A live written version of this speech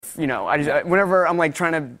whenever I'm like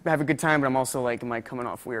trying to have a good time, but I'm also like, am I coming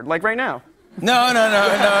off weird? Like right now. No,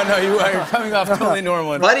 you are coming off totally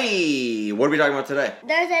normal. Buddy, what are we talking about today?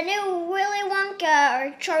 There's a new Willy Wonka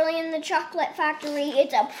or Charlie and the Chocolate Factory.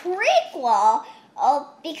 It's a prequel.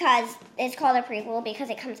 Because it's called a prequel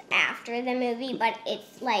because it comes after the movie, but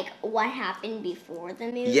it's like what happened before the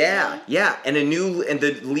movie. Yeah, and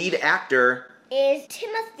the lead actor is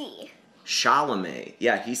Timothée. Chalamet.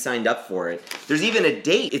 Yeah, he signed up for it. There's even a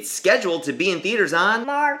date. It's scheduled to be in theaters on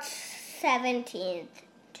March 17th,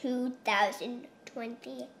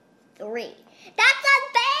 2023. That's not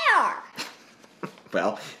there.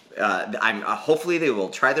 Well, hopefully they will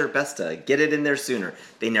try their best to get it in there sooner.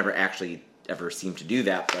 They never actually ever seem to do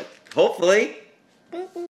that, but hopefully.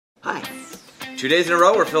 Hi. 2 days in a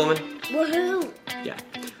row we're filming. Woohoo! Yeah.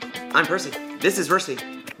 I'm Percy. This is Mercy.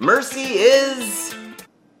 Mercy is...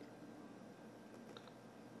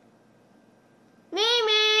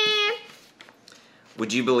 Mimi!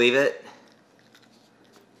 Would you believe it?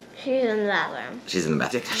 She's in the bathroom. She's in the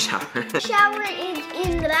bathroom. Shower. The shower is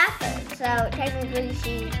in the bathroom, so technically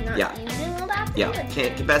she's not using the bathroom. Yeah,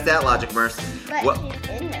 can't get past that logic, Merce. But she's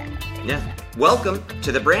in there. Yeah. Welcome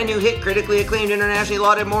to the brand new hit, critically acclaimed, internationally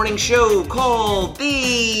lauded morning show called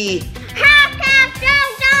the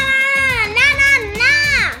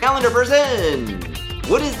Calendar Person.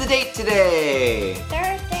 What is the date today?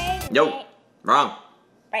 Thursday. Nope. Wrong.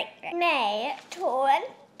 Right. May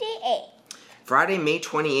 28th. Friday, May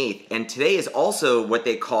 28th. And today is also what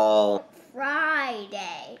they call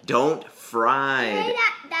Friday. Don't Friday.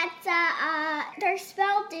 That's they're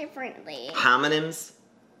spelled differently. Homonyms?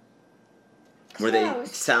 Where they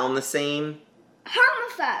sound the same?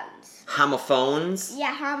 Homophones. Homophones?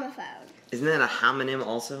 Yeah, homophone. Isn't that a homonym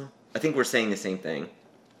also? I think we're saying the same thing.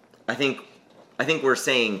 I think we're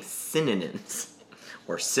saying synonyms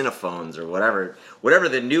or synophones or whatever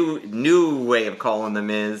the new way of calling them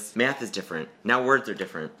is. Math is different. Now words are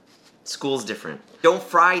different. School's different. Don't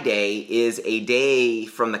Friday is a day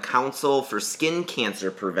from the Council for Skin Cancer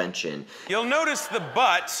Prevention. You'll notice the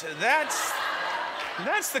butt. That's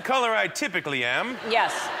the color I typically am.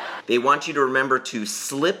 Yes. They want you to remember to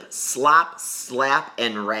slip, slop, slap,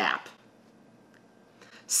 and wrap.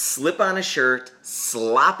 Slip on a shirt,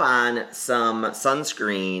 slop on some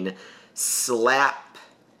sunscreen, slap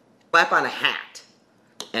on a hat,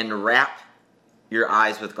 and wrap your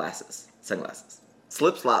eyes with sunglasses.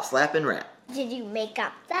 Slip, slop, slap, and wrap. Did you make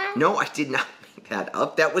up that? No, I did not make that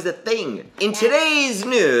up. That was a thing. In today's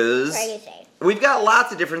news, we've got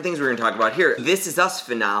lots of different things we're going to talk about here. This Is Us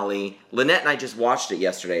finale. Lynette and I just watched it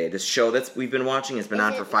yesterday. This show that we've been watching has been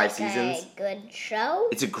on for 5 seasons. Is it a good show?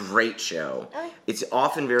 It's a great show. It's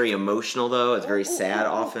often very emotional, though. It's very sad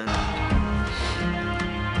often.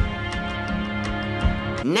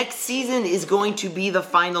 Next season is going to be the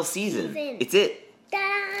final season. It's it.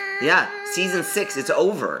 Yeah, season 6, it's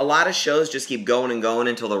over. A lot of shows just keep going and going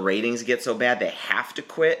until the ratings get so bad they have to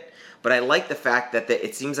quit. But I like the fact that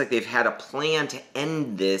it seems like they've had a plan to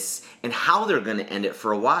end this and how they're going to end it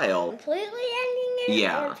for a while. Completely ending it?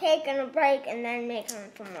 Yeah. Or taking a break and then making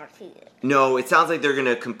it for more seasons? No, it sounds like they're going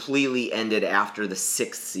to completely end it after the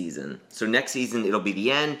 6th season. So next season, it'll be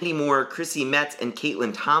the end. Anymore, Chrissy Metz and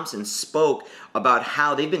Caitlin Thompson spoke about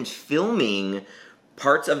how they've been filming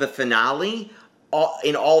parts of the finale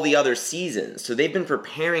in all the other seasons. So they've been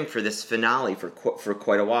preparing for this finale for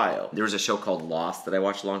quite a while. There was a show called Lost that I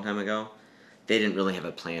watched a long time ago. They didn't really have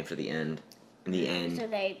a plan for the end. In the end, so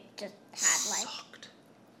they just had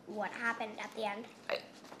what happened at the end?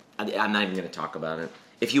 I'm not even going to talk about it.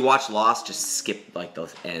 If you watch Lost, just skip the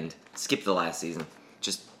end. Skip the last season.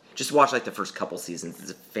 Just watch the first couple seasons.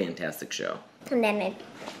 It's a fantastic show. And then it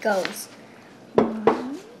goes.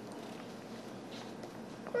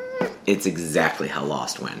 It's exactly how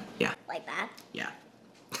Lost went. Yeah. Like that? Yeah.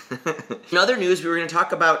 In other news, we were going to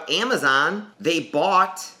talk about Amazon. They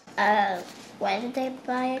bought... what did they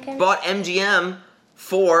buy again? Bought MGM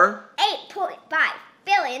for... $8.5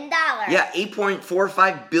 billion. Yeah,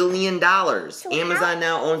 $8.45 billion. So Amazon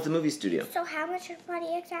now owns the movie studio. So how much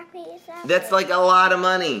money exactly is that? That's like a lot of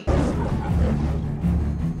money.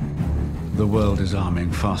 The world is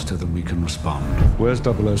arming faster than we can respond. Where's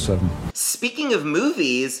 007? Speaking of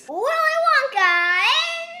movies... Willy Wonka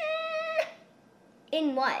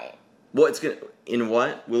in what? In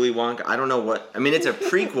what? Willy Wonka? I don't know what... I mean, it's a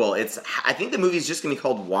prequel. I think the movie's just going to be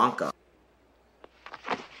called Wonka.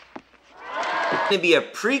 going to be a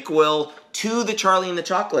prequel to the Charlie and the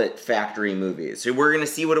Chocolate Factory movies. So we're going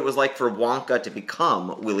to see what it was like for Wonka to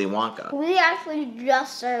become Willy Wonka. We actually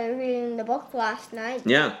just started reading the book last night.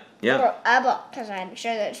 Yeah. Or a book, because I'm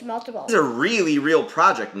sure there's multiple. It's a really real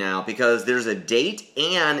project now because there's a date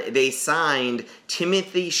and they signed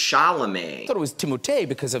Timothée Chalamet. I thought it was Timothée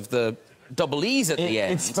because of the double E's at the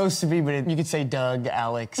end. It's supposed to be, but you could say Doug,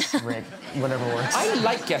 Alex, Rick, whatever works. I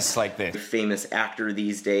like guests like this. Famous actor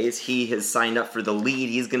these days. He has signed up for the lead.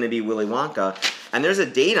 He's going to be Willy Wonka. And there's a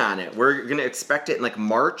date on it. We're going to expect it in like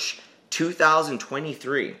March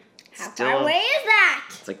 2023. How far away is that?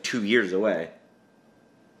 It's like 2 years away.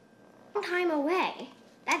 Time away.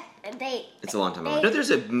 It's a long time away. You know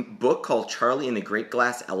there's a book called Charlie and the Great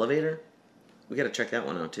Glass Elevator? We got to check that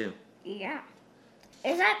one out too. Yeah.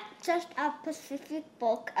 Is that just a specific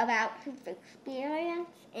book about his experience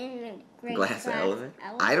in the Great Glass Elevator?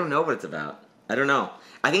 I don't know what it's about. I don't know.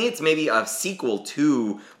 I think it's maybe a sequel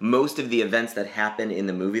to most of the events that happen in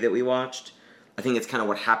the movie that we watched. I think it's kind of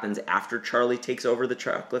what happens after Charlie takes over the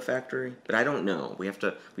chocolate factory. But I don't know. We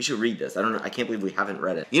should read this. I don't know. I can't believe we haven't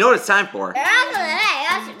read it. You know what it's time for? But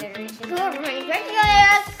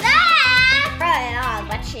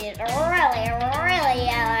she's really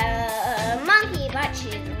a monkey, but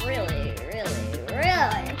she's really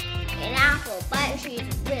an apple, but she's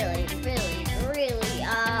really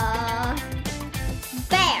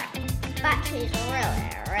bear, but she's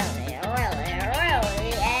really a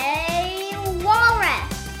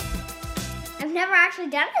walrus. I've never actually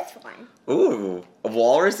done this one. Ooh, a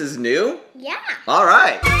walrus is new? Yeah. All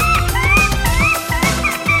right.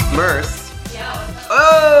 Merce.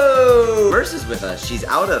 Oh! Merce is with us. She's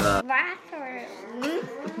out of the bathroom.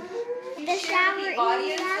 The shower in the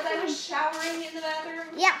audience that I bathroom. was showering in the bathroom?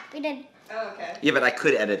 Yeah, we did. Oh, okay. Yeah, but I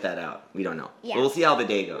could edit that out. We don't know. Yeah. We'll see how the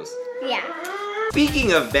day goes. Yeah.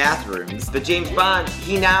 Speaking of bathrooms, the James Bond,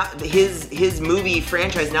 his movie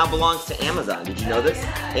franchise now belongs to Amazon. Did you know this?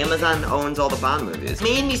 Amazon owns all the Bond movies.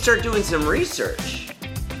 Made me start doing some research.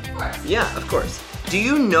 Of course. Yeah, of course. Do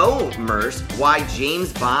you know, Merce, why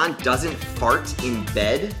James Bond doesn't fart in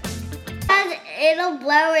bed? Because it'll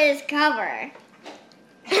blow his cover.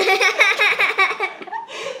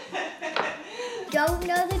 Don't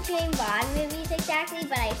know the James Bond movies exactly,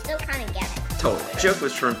 but I still kind of get it. Totally. The joke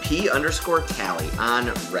was from P_Tally on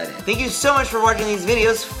Reddit. Thank you so much for watching these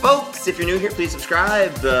videos. Folks, if you're new here, please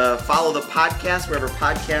subscribe. Follow the podcast wherever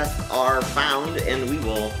podcasts are found, and we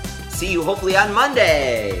will see you hopefully on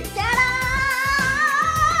Monday. Ta-da!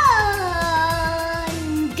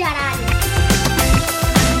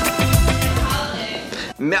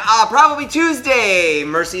 Probably Tuesday.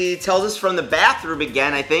 Mercy tells us from the bathroom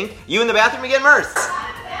again, I think. You in the bathroom again, Merce?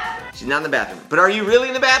 She's not in the bathroom. But are you really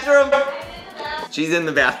in the bathroom? She's in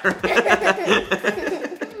the bathroom.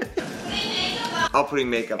 I'll put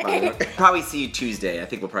makeup on. Probably see you Tuesday. I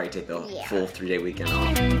think we'll probably take the full 3-day weekend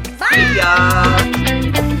off. Bye! See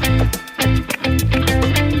ya!